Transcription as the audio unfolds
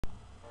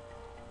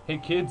Hey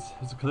kids,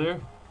 is it clear?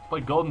 Let's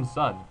play Golden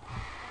Sun.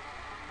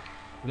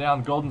 Today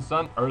on Golden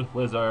Sun, Earth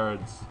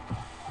Lizards.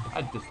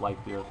 I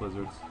dislike the Earth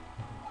Lizards.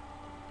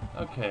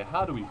 Okay,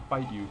 how do we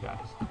fight you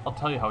guys? I'll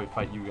tell you how we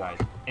fight you guys.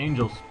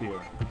 Angel Spear.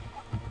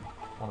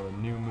 One of the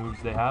new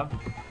moves they have.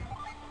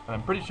 And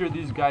I'm pretty sure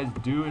these guys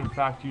do in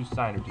fact use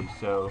synergy,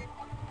 so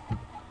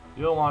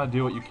you'll want to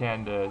do what you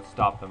can to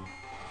stop them.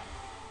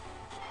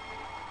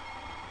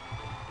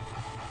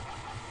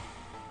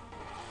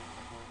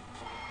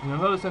 You'll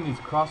notice in these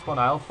Crossbone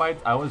Isle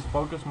fights, I always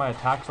focus my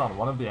attacks on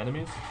one of the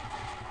enemies.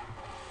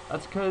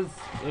 That's because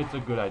it's a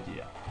good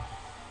idea.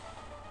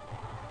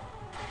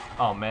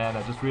 Oh man,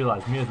 I just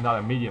realized Mia's not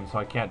a medium, so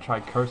I can't try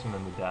cursing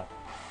them to death.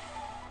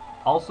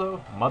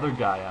 Also, Mother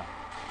Gaia.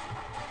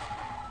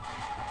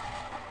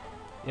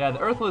 Yeah,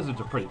 the Earth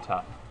Lizards are pretty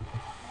tough.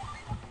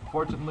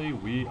 Fortunately,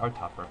 we are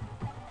tougher.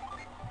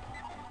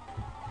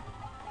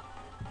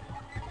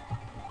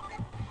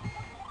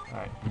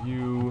 Alright,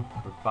 you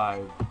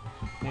revive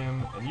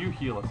him, and you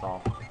heal us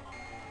all.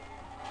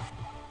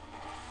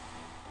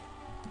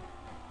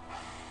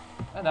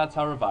 And that's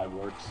how revive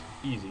works.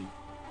 Easy.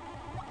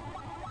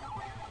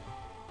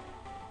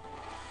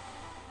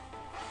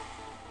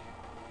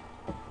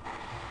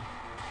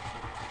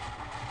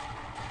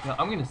 Now,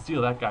 I'm gonna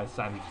steal that guy's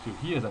sandwich too.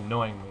 He is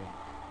annoying me.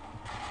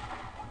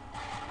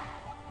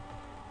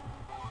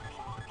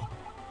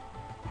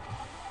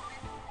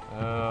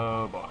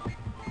 Oh boy.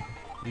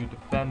 You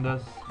defend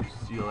us, you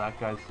steal that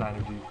guy's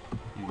synergy,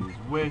 you use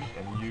Wish,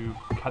 and you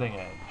Cutting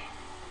Edge.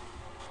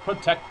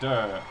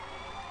 Protector!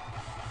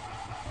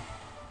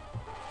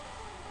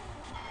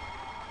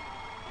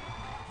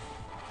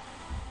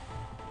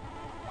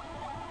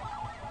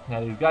 Now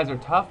these guys are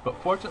tough, but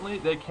fortunately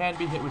they can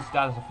be hit with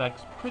status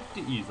effects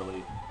pretty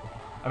easily.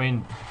 I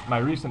mean, my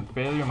recent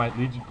failure might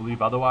lead you to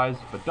believe otherwise,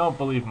 but don't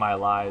believe my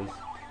lies.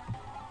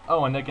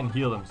 Oh, and they can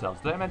heal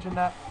themselves. Did I mention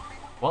that?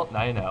 Well,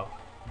 now you know.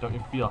 Don't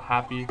you feel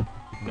happy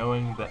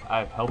knowing that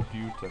I've helped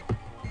you to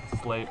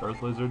slay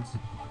Earth Lizards?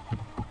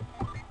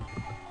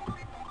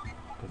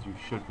 Because you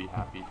should be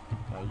happy.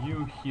 Now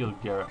you heal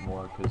Garrett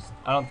more, because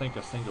I don't think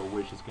a single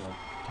wish is going to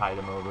tide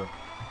him over.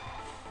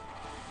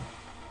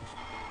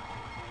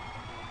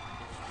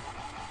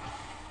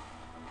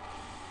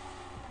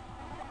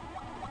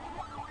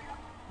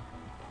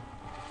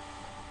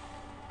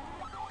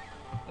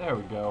 There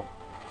we go.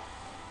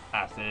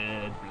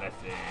 Acid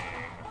Blessing.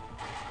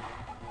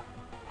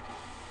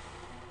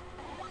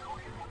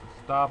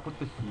 Stop with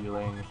the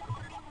healing.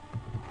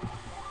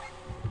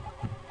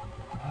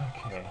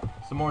 Okay,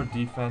 some more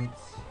defense.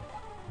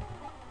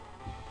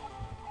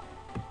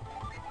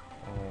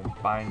 And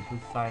bind his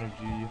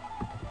synergy.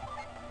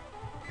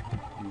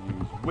 You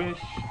use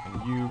Wish,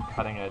 and you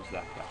Cutting Edge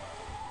that guy.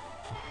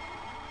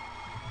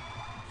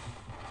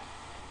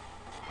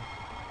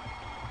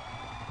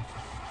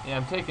 Yeah,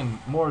 I'm taking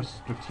more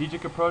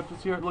strategic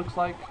approaches here, it looks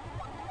like.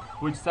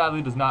 Which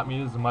sadly does not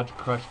mean as much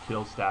crush,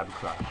 kill, stab,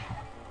 crush.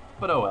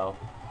 But oh well.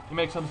 You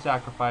make some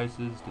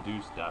sacrifices to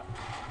do stuff.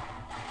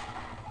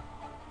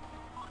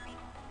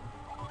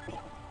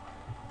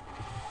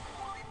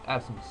 I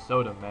have some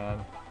soda,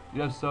 man.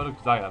 You have soda?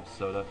 Because I have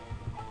soda.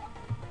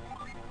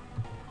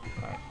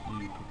 Alright,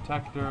 you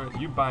Protector.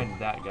 You bind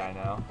that guy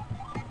now.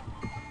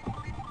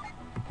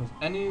 Because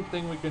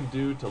anything we can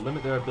do to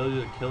limit their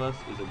ability to kill us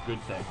is a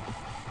good thing.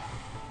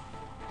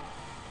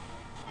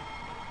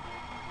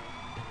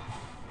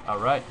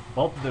 Alright,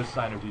 both of their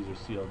synergies are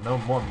sealed. No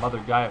more Mother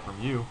Gaia from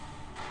you.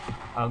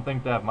 I don't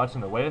think they have much in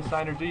the way of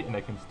synergy, and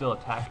they can still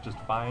attack just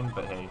fine,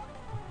 but hey.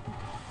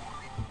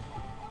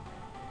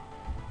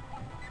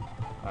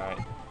 Alright.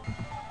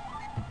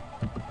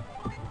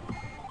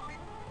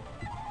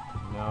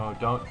 No,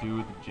 don't do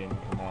the Jin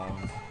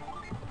commands.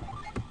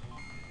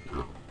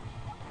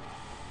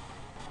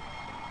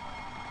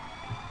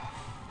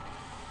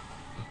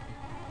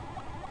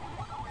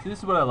 See, this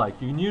is what I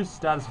like. You can use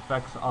status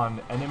effects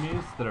on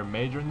enemies that are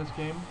major in this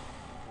game.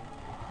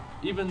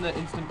 Even the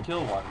instant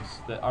kill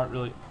ones that aren't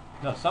really...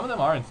 No, some of them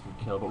are instant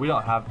kill, but we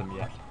don't have them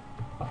yet.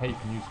 Oh, hey, you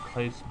can use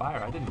Clay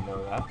Spire. I didn't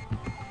know that.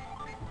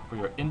 For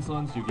your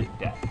insolence, you get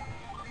death.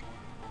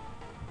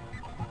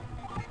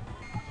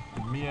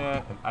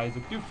 Mia and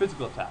Isaac do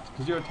physical attacks,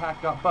 because your attack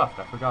got buffed.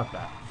 I forgot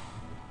that.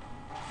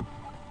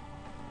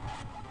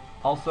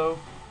 Also,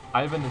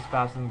 Ivan is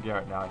faster than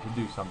Garrett now. I should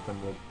do something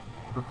to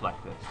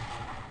reflect this.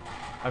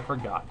 I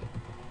forgot.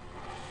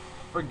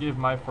 Forgive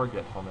my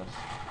forgetfulness.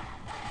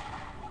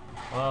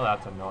 Well,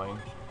 that's annoying.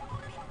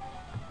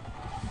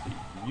 Let's see.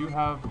 You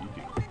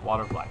do.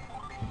 Water of Life.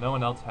 No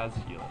one else has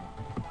healing.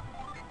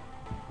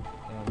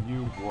 And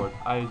you ward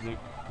Isaac,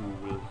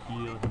 who will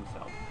heal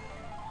himself.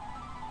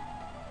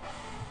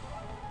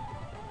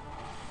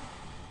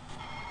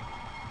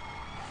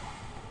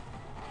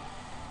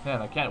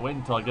 Man, I can't wait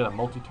until I get a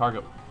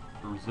multi-target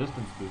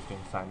resistance boosting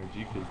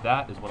synergy, because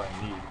that is what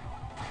I need.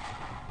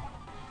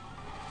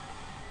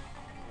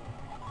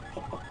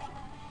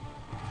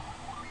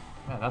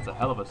 Man, that's a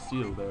hell of a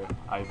seal there,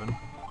 Ivan.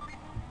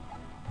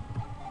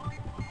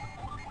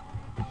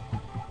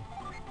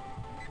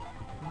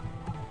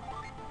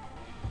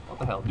 What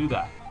the hell? Do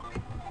that.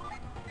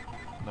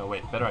 No,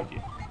 wait, better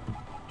idea.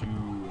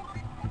 Do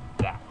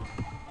that.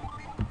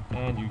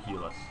 And you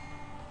heal us.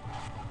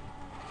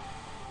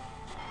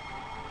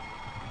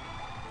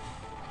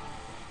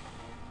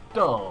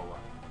 Dull.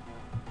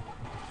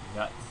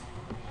 Nuts.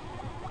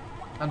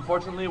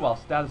 Unfortunately, while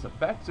status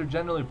effects are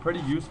generally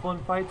pretty useful in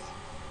fights,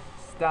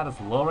 status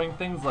lowering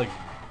things like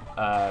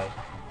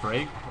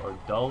break or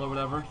dull or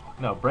whatever.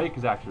 No, break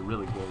is actually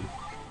really good,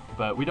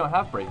 but we don't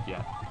have break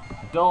yet.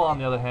 Dull, on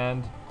the other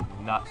hand,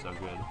 not so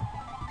good.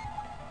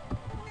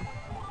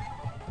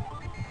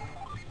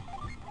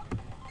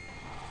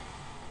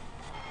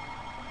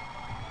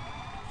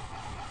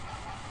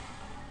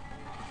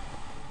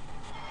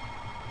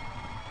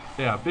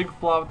 Yeah, big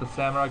flaw with the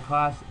samurai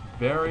class,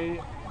 very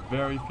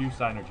few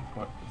synergy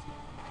points.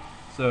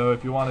 So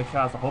if you want to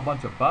cast a whole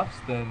bunch of buffs,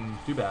 then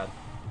too bad.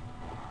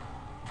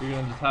 You're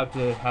going to just have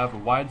to have a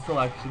wide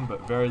selection,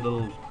 but very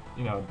little,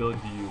 you know, ability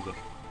to use it.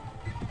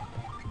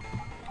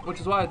 Which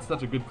is why it's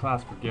such a good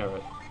class for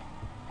Garrett.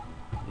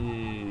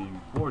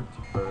 Ward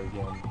her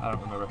again. I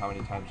don't remember how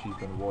many times she's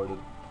been warded.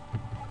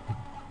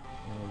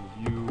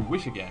 And you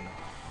wish again.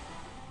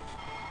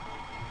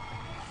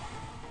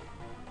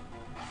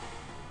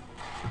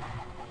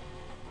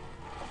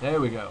 There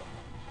we go.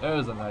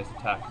 There's a nice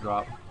attack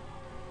drop.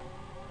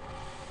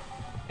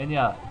 And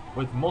yeah,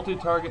 with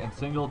multi-target and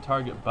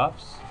single-target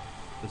buffs,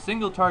 the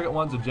single-target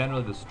ones are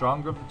generally the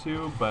stronger of the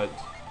two, but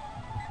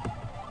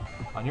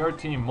on your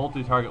team,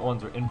 multi-target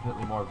ones are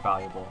infinitely more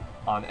valuable.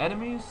 On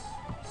enemies,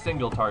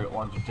 single-target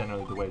ones are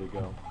generally the way to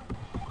go.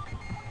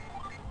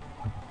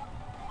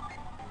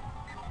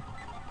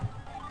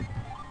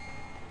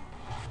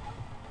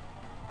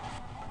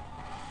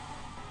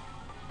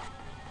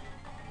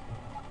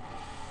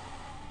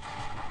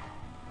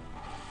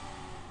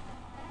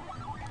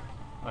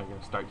 Oh, you're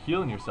gonna start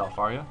healing yourself,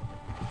 are you?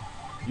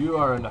 You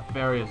are a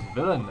nefarious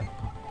villain.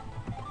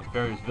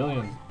 Nefarious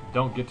villains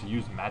don't get to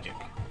use magic.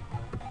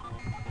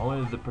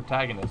 Only the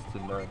protagonists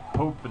in their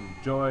hope and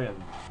joy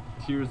and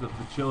tears of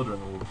the children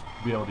will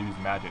be able to use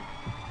magic.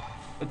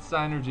 It's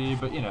synergy,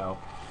 but you know,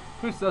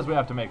 who says we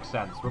have to make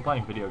sense? We're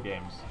playing video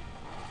games.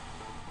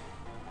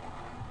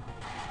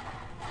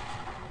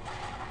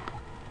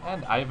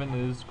 And Ivan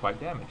is quite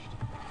damaged.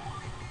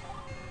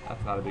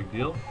 That's not a big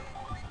deal.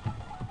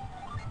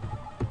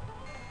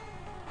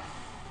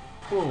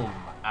 Boom!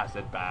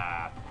 Acid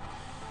bath.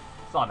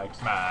 Sonic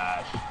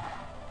smash.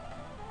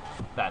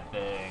 That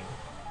thing.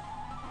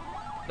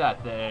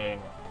 That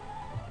thing.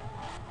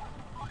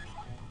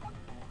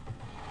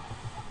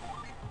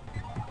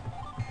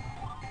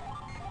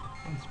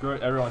 And screw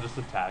it, everyone just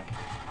attack.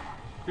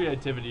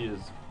 Creativity is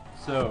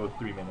so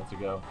 3 minutes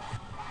ago.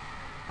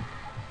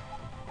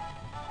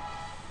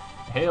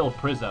 Hail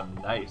Prism,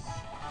 nice.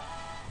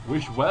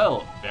 Wish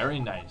well, very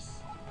nice.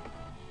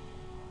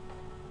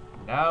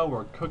 Now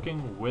we're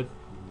cooking with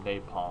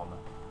napalm.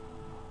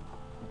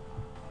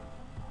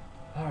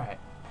 Alright.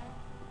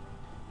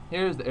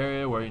 Here's the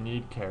area where you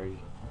need carry.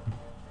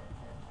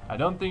 I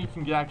don't think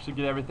you can actually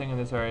get everything in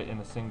this area in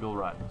a single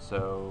run,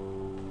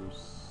 so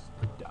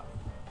stuff.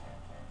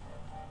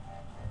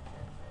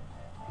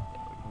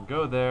 Yeah, we can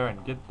go there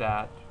and get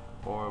that,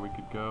 or we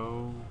could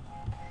go...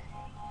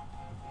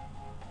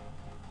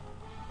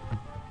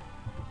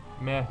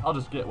 Meh, I'll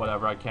just get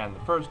whatever I can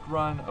the first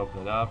run,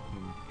 open it up,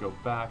 and go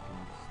back,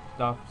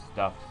 and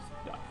stuff.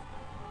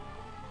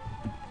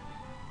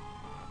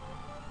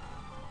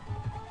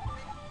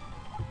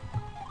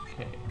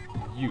 Okay,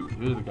 you're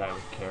the guy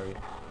with carry.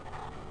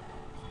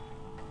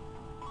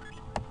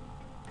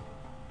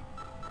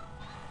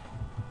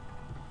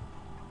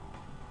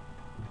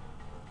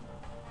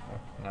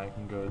 Now I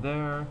can go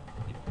there,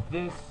 get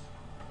this.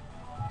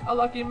 A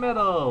lucky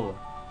medal!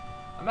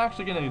 I'm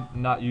actually gonna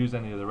not use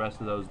any of the rest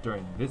of those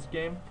during this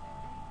game,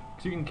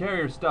 because you can carry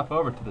your stuff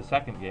over to the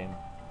second game.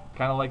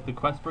 Kind of like the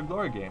Quest for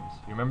Glory games.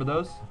 You remember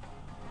those?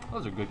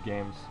 Those are good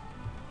games.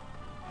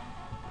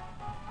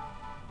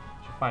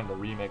 Should find a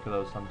remake of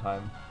those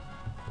sometime.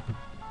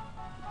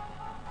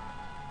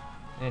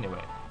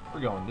 Anyway, we're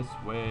going this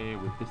way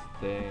with this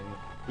thing.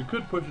 We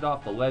could push it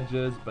off the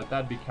ledges, but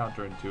that'd be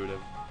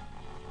counterintuitive.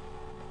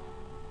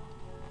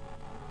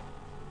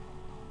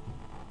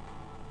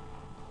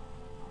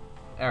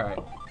 Alright.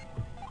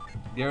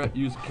 Garrett,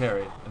 use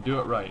carry, and do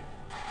it right.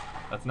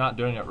 That's not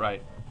doing it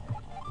right.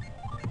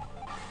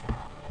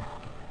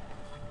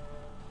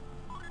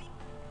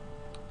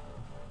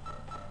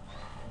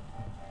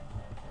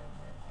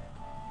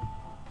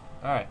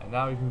 Alright, and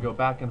now we can go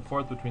back and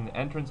forth between the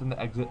entrance and the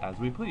exit as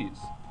we please.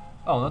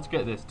 Oh, and let's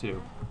get this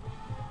too.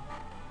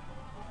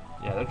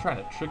 Yeah, they're trying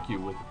to trick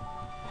you with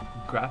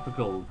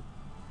graphical,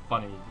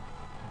 funny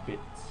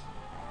bits.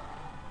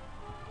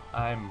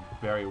 I'm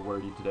very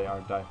wordy today,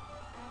 aren't I?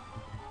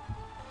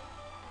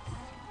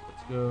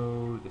 Let's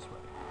go this way.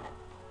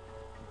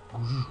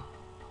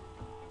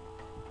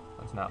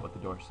 That's not what the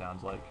door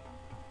sounds like.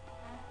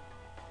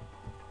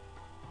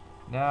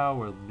 Now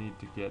we'll need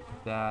to get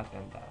that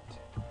and that.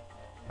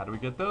 How do we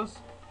get those?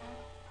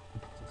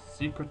 It's a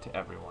secret to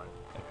everyone,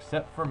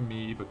 except for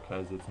me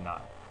because it's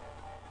not.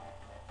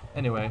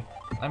 Anyway,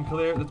 I'm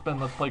clear. It's been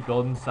Let's Play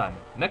Golden Sun.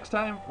 Next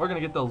time, we're gonna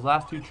get those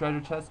last 2 treasure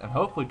chests and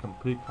hopefully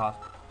complete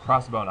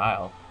Crossbone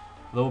Isle.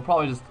 Though we'll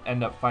probably just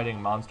end up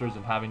fighting monsters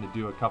and having to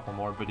do a couple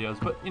more videos.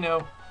 But, you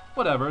know,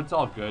 whatever. It's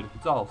all good.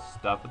 It's all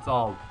stuff. It's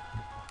all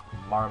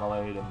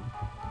marmalade and...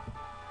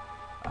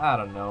 I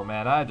don't know,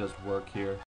 man. I just work here.